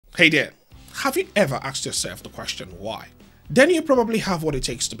Hey there, have you ever asked yourself the question why? Then you probably have what it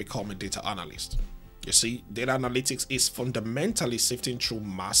takes to become a data analyst. You see, data analytics is fundamentally sifting through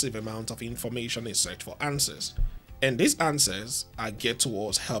massive amounts of information in search for answers. And these answers are geared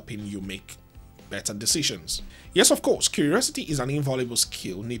towards helping you make better decisions. Yes, of course, curiosity is an invaluable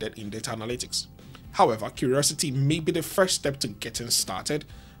skill needed in data analytics. However, curiosity may be the first step to getting started,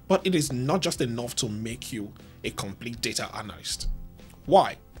 but it is not just enough to make you a complete data analyst.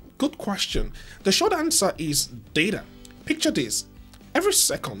 Why? Good question. The short answer is data. Picture this. Every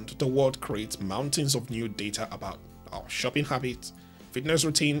second, the world creates mountains of new data about our shopping habits, fitness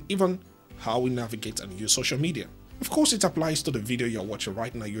routine, even how we navigate and use social media. Of course, it applies to the video you're watching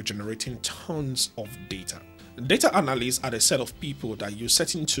right now. You're generating tons of data. Data analysts are a set of people that use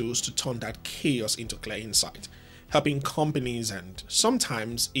certain tools to turn that chaos into clear insight, helping companies and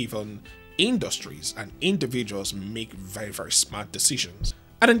sometimes even industries and individuals make very smart decisions.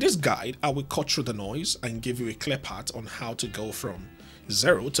 And in this guide, I will cut through the noise and give you a clear path on how to go from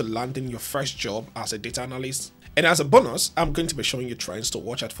zero to landing your first job as a data analyst. And as a bonus, I'm going to be showing you trends to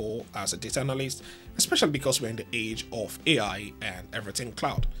watch out for as a data analyst, especially because we're in the age of AI and everything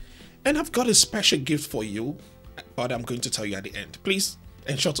cloud. And I've got a special gift for you, but I'm going to tell you at the end. Please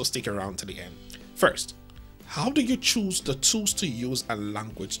ensure to stick around to the end. First, how do you choose the tools to use and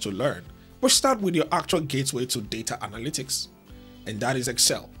language to learn? We'll start with your actual gateway to data analytics, and that is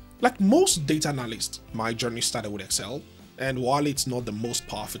Excel. Like most data analysts, my journey started with Excel, and while it's not the most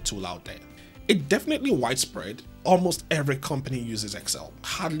powerful tool out there, it's definitely widespread. Almost every company uses Excel.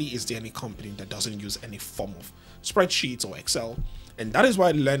 Hardly is there any company that doesn't use any form of spreadsheets or Excel, and that is why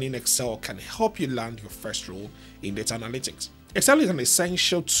learning Excel can help you land your first role in data analytics. Excel is an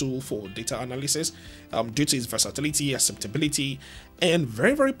essential tool for data analysis due to its versatility, acceptability, and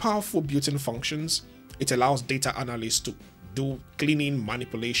very powerful built-in functions. It allows data analysts to do cleaning,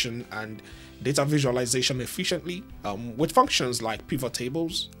 manipulation, and data visualization efficiently. With functions like pivot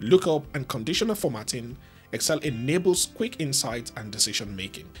tables, lookup, and conditional formatting, Excel enables quick insight and decision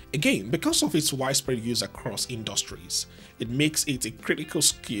making. Again, because of its widespread use across industries, it makes it a critical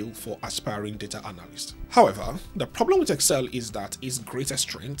skill for aspiring data analysts. However, the problem with Excel is that its greatest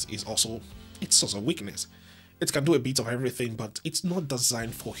strength is also its source of weakness. It can do a bit of everything, but it's not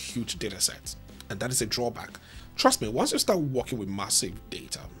designed for huge data sets, and that is a drawback. Trust me, once you start working with massive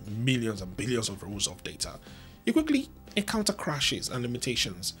data, millions and billions of rows of data, you quickly encounter crashes and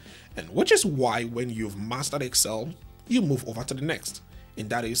limitations, and which is why when you've mastered Excel, you move over to the next, and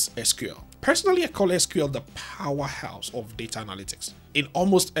that is SQL. Personally, I call SQL the powerhouse of data analytics. In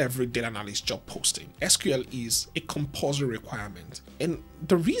almost every data analyst job posting, SQL is a compulsory requirement, and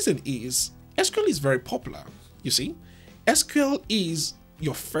the reason is SQL is very popular. You see, SQL is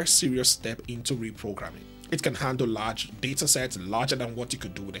your first serious step into reprogramming. It can handle large data sets, larger than what you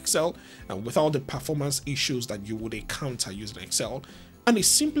could do with Excel, and without the performance issues that you would encounter using Excel, and it's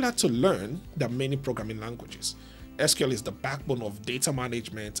simpler to learn than many programming languages. SQL is the backbone of data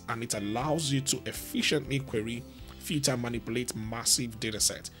management, and it allows you to efficiently query, filter, and manipulate massive data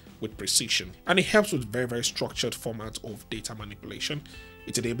sets with precision, and it helps with very structured format of data manipulation.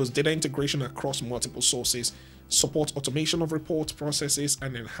 It enables data integration across multiple sources, supports automation of report processes,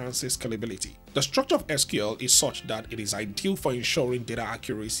 and enhances scalability. The structure of SQL is such that it is ideal for ensuring data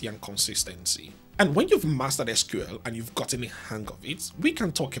accuracy and consistency. And when you've mastered SQL and you've gotten a hang of it, we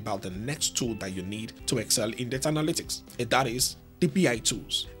can talk about the next tool that you need to excel in data analytics, and that is the BI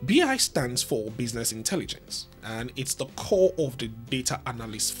tools. BI stands for business intelligence, and it's the core of the data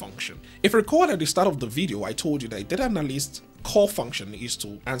analyst function. If you recall at the start of the video, I told you that a data analyst core function is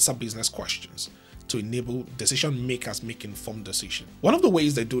to answer business questions, to enable decision makers make informed decisions. One of the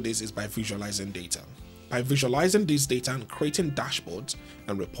ways they do this is by visualizing data. By visualizing this data and creating dashboards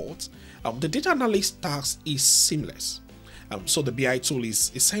and reports, the data analyst task is seamless. So the BI tool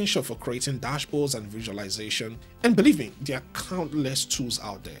is essential for creating dashboards and visualization. And believe me, there are countless tools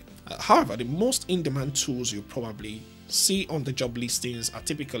out there. However, the most in-demand tools you probably see on the job listings are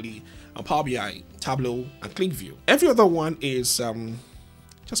typically Power BI, Tableau, and ClickView. Every other one is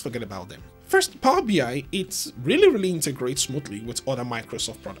just forget about them. First, Power BI, it really integrates smoothly with other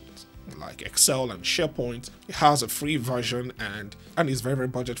Microsoft products like Excel and SharePoint. It has a free version and is very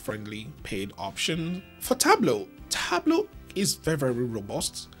budget friendly paid option. For Tableau is very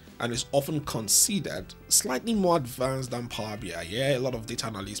robust and is often considered slightly more advanced than Power BI. Yeah, a lot of data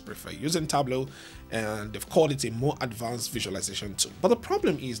analysts prefer using Tableau, and they've called it a more advanced visualization tool. But the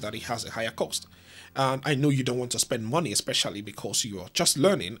problem is that it has a higher cost. And I know you don't want to spend money, especially because you're just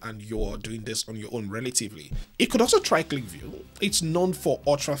learning and you're doing this on your own relatively. You could also try ClickView. It's known for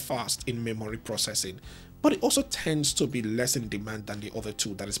ultra fast in-memory processing, but it also tends to be less in demand than the other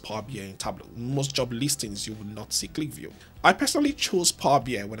two, that is Power BI and Tableau. Most job listings you would not see ClickView. I personally chose Power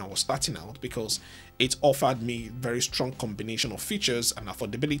BI when I was starting out because it offered me very strong combination of features and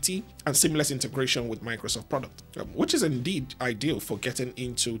affordability and seamless integration with Microsoft product, which is indeed ideal for getting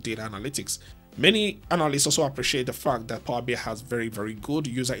into data analytics. Many analysts also appreciate the fact that Power BI has very good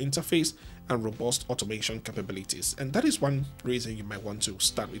user interface and robust automation capabilities, and that is one reason you might want to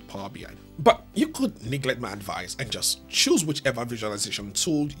start with Power BI. But you could neglect my advice and just choose whichever visualization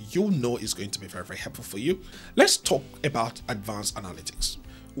tool you know is going to be very helpful for you. Let's talk about advanced analytics.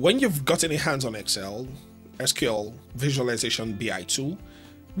 When you've gotten a hands on Excel, SQL, visualization BI tool,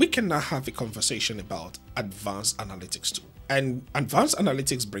 we can now have a conversation about advanced analytics tool. And advanced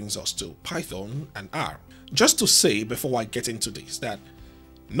analytics brings us to Python and R. Just to say before I get into this that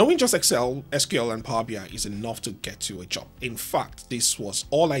knowing just Excel, SQL, and Power BI is enough to get you a job. In fact, this was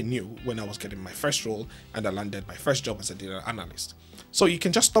all I knew when I was getting my first role and I landed my first job as a data analyst. So you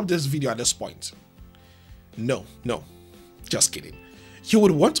can just stop this video at this point. No, just kidding. You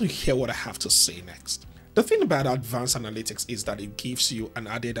would want to hear what I have to say next. The thing about advanced analytics is that it gives you an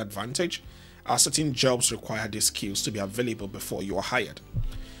added advantage, as certain jobs require these skills to be available before you are hired.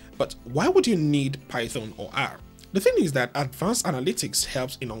 But why would you need Python or R? The thing is that advanced analytics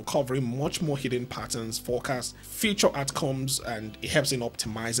helps in uncovering much more hidden patterns, forecasts, future outcomes, and it helps in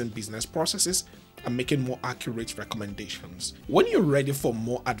optimizing business processes and making more accurate recommendations. When you're ready for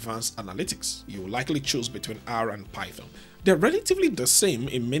more advanced analytics, you'll likely choose between R and Python. They're relatively the same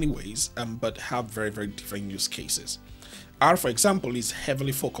in many ways, but have very different use cases. R, for example, is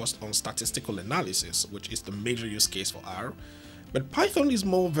heavily focused on statistical analysis, which is the major use case for R. But Python is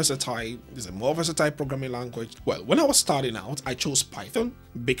more versatile, is a more versatile programming language. Well, when I was starting out, I chose Python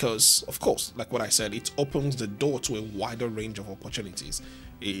because, of course, like what I said, it opens the door to a wider range of opportunities.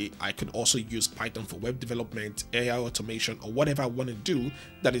 I could also use Python for web development, AI automation, or whatever I want to do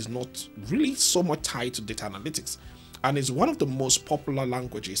that is not really so much tied to data analytics, and is one of the most popular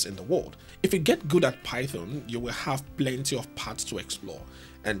languages in the world. If you get good at Python, you will have plenty of paths to explore.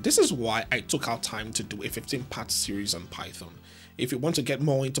 And this is why I took out time to do a 15-part series on Python. If you want to get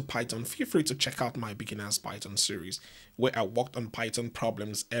more into Python, feel free to check out my Beginner's Python series, where I worked on Python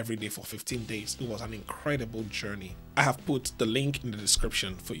problems every day for 15 days. It was an incredible journey. I have put the link in the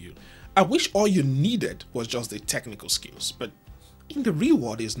description for you. I wish all you needed was just the technical skills, but in the real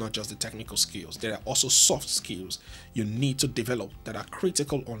world, it's not just the technical skills. There are also soft skills you need to develop that are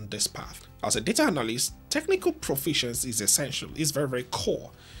critical on this path. As a data analyst, technical proficiency is essential, it's very core.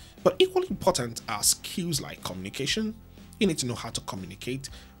 But equally important are skills like communication. You need to know how to communicate,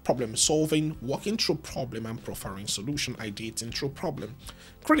 problem solving, working through problem and preferring solution, ideating through problem,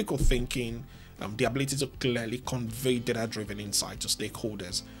 critical thinking, the ability to clearly convey data-driven insight to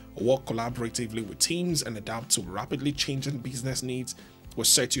stakeholders, work collaboratively with teams, and adapt to rapidly changing business needs will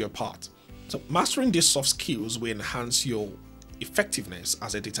set you apart. So mastering these soft skills will enhance your effectiveness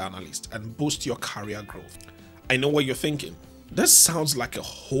as a data analyst and boost your career growth. I know what you're thinking. This sounds like a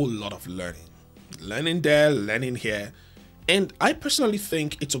whole lot of learning. Learning there, learning here. And I personally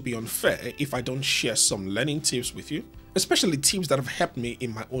think it will be unfair if I don't share some learning tips with you, especially tips that have helped me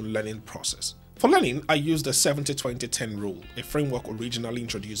in my own learning process. For learning, I use the 70-20-10 rule, a framework originally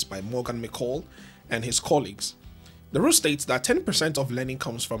introduced by Morgan McCall and his colleagues. The rule states that 10% of learning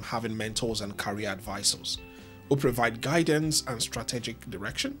comes from having mentors and career advisors who provide guidance and strategic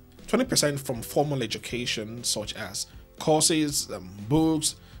direction, 20% from formal education such as courses,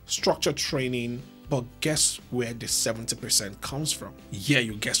 books, structured training. But guess where the 70% comes from? Yeah,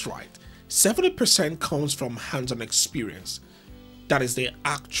 you guessed right. 70% comes from hands-on experience. That is the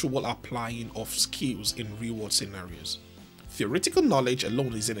actual applying of skills in real-world scenarios. Theoretical knowledge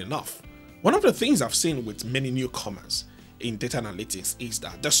alone isn't enough. One of the things I've seen with many newcomers in data analytics is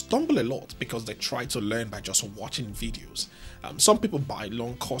that they stumble a lot because they try to learn by just watching videos. Some people buy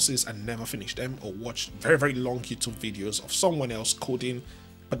long courses and never finish them, or watch very long YouTube videos of someone else coding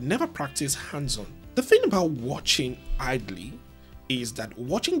but never practice hands-on. The thing about watching idly is that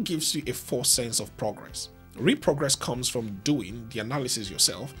watching gives you a false sense of progress. Real progress comes from doing the analysis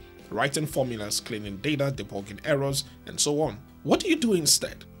yourself, writing formulas, cleaning data, debugging errors, and so on. What do you do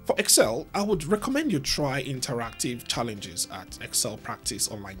instead? For Excel, I would recommend you try interactive challenges at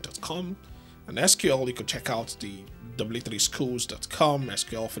excelpracticeonline.com. And SQL, you could check out the w3schools.com,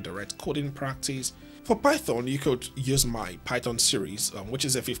 SQL for direct coding practice. For Python, you could use my Python series, which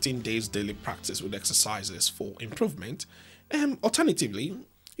is a 15 days daily practice with exercises for improvement. And alternatively,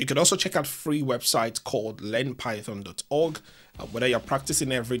 You could also check out free websites called learnpython.org, whether you're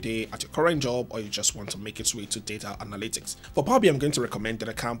practicing every day at your current job or you just want to make its way to data analytics. For Power BI, I'm going to recommend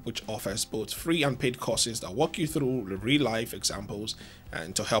DataCamp, which offers both free and paid courses that walk you through real-life examples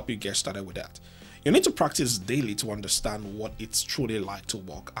and to help you get started with that. You need to practice daily to understand what it's truly like to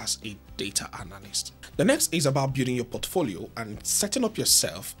work as a data analyst. The next is about building your portfolio and setting up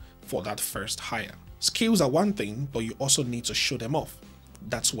yourself for that first hire. Skills are one thing, but you also need to show them off.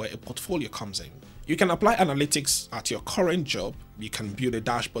 That's where a portfolio comes in. You can apply analytics at your current job. You can build a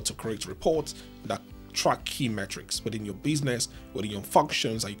dashboard to create reports that track key metrics within your business, within your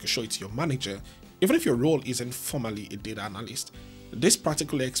functions, and you can show it to your manager. Even if your role isn't formally a data analyst, this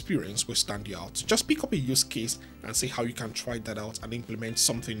particular experience will stand you out. Just pick up a use case and see how you can try that out and implement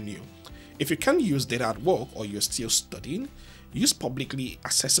something new. If you can't use data at work or you're still studying, use publicly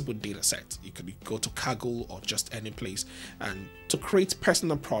accessible data sets. You could go to Kaggle or just any place, and to create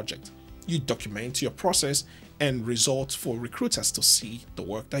personal projects, you document your process and results for recruiters to see the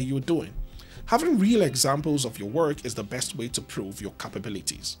work that you're doing. Having real examples of your work is the best way to prove your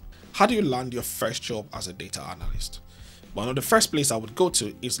capabilities. How do you land your first job as a data analyst? One of the first places I would go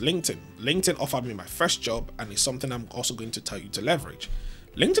to is LinkedIn. LinkedIn offered me my first job and is something I'm also going to tell you to leverage.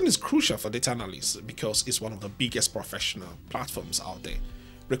 LinkedIn is crucial for data analysts because it's one of the biggest professional platforms out there.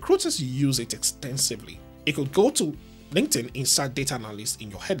 Recruiters use it extensively. You could go to LinkedIn, insert data analyst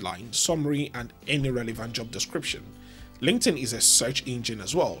in your headline, summary, and any relevant job description. LinkedIn is a search engine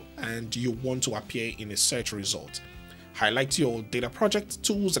as well, and you want to appear in a search result. Highlight your data project,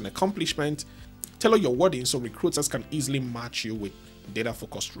 tools, and accomplishment. Tailor your wording so recruiters can easily match you with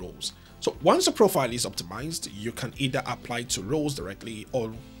data-focused roles. So once the profile is optimized, you can either apply to roles directly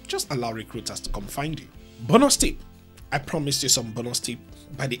or just allow recruiters to come find you. Bonus tip. I promised you some bonus tip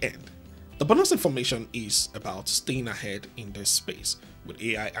by the end. The bonus information is about staying ahead in this space with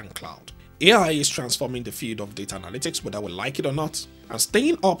AI and cloud. AI is transforming the field of data analytics whether we like it or not, and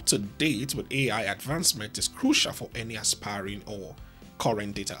staying up to date with AI advancement is crucial for any aspiring or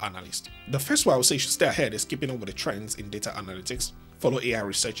current data analyst. The first way I would say you should stay ahead is keeping up with the trends in data analytics. Follow AI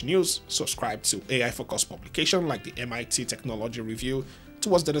research news, subscribe to AI-focused publications like the MIT Technology Review,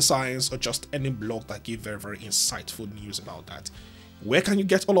 Towards Data Science, or just any blog that give very insightful news about that. Where can you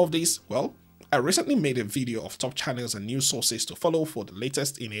get all of this? Well, I recently made a video of top channels and news sources to follow for the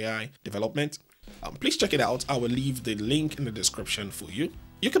latest in AI development. Please check it out. I will leave the link in the description for you.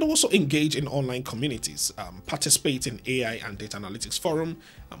 You can also engage in online communities, participate in AI and data analytics forum,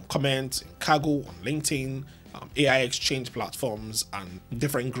 comment in Kaggle, on LinkedIn, AI exchange platforms, and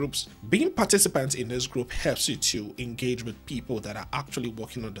different groups. Being participants in this group helps you to engage with people that are actually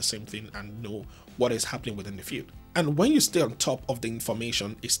working on the same thing and know what is happening within the field. And when you stay on top of the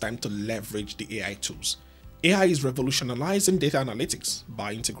information, it's time to leverage the AI tools. AI is revolutionizing data analytics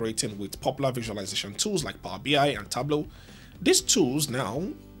by integrating with popular visualization tools like Power BI and Tableau. These tools now,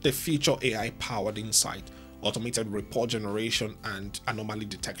 they feature AI-powered insight, automated report generation, and anomaly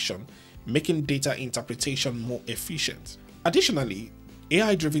detection, making data interpretation more efficient. Additionally,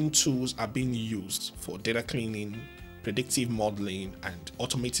 AI-driven tools are being used for data cleaning, predictive modeling, and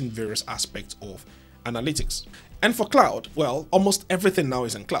automating various aspects of analytics. And for cloud, well, almost everything now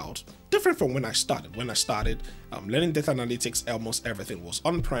is in cloud. Different from when I started. When I started learning data analytics, almost everything was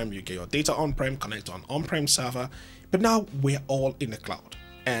on-prem. You get your data on-prem, connect to an on-prem server, but now we're all in the cloud.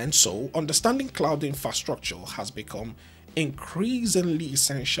 And so understanding cloud infrastructure has become increasingly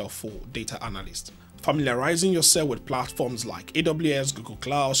essential for data analysts. Familiarizing yourself with platforms like AWS, Google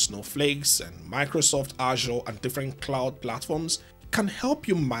Cloud, Snowflake, and Microsoft Azure, and different cloud platforms can help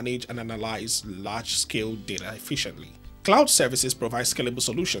you manage and analyze large-scale data efficiently. Cloud services provide scalable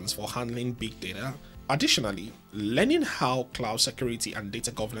solutions for handling big data. Additionally, learning how cloud security and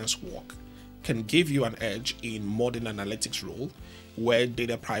data governance work can give you an edge in modern analytics role, where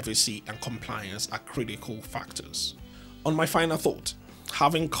data privacy and compliance are critical factors. On my final thought,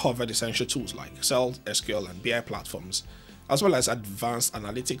 having covered essential tools like Excel, SQL, and BI platforms, as well as advanced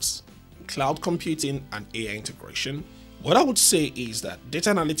analytics, cloud computing, and AI integration, what I would say is that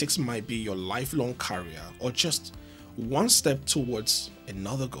data analytics might be your lifelong career or just one step towards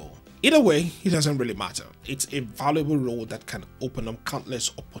another goal. Either way, it doesn't really matter. It's a valuable role that can open up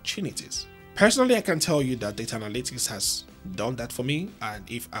countless opportunities. Personally, I can tell you that data analytics has done that for me, and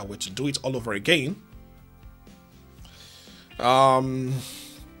if I were to do it all over again,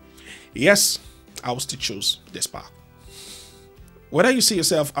 yes, I would still choose this path. Whether you see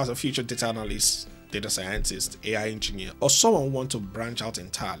yourself as a future data analyst, data scientist, AI engineer, or someone who wants to branch out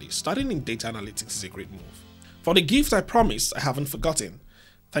entirely, starting in data analytics is a great move. For the gift I promised, I haven't forgotten.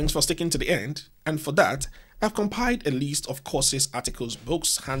 Thanks for sticking to the end, and for that, I've compiled a list of courses, articles,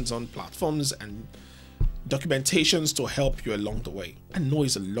 books, hands-on platforms, and documentations to help you along the way. I know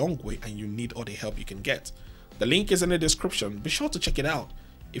it's a long way and you need all the help you can get. The link is in the description. Be sure to check it out.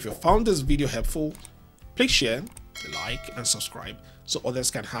 If you found this video helpful, please share, like, and subscribe so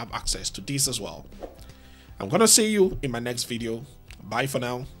others can have access to this as well. I'm gonna see you in my next video. Bye for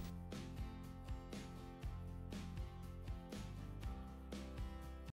now.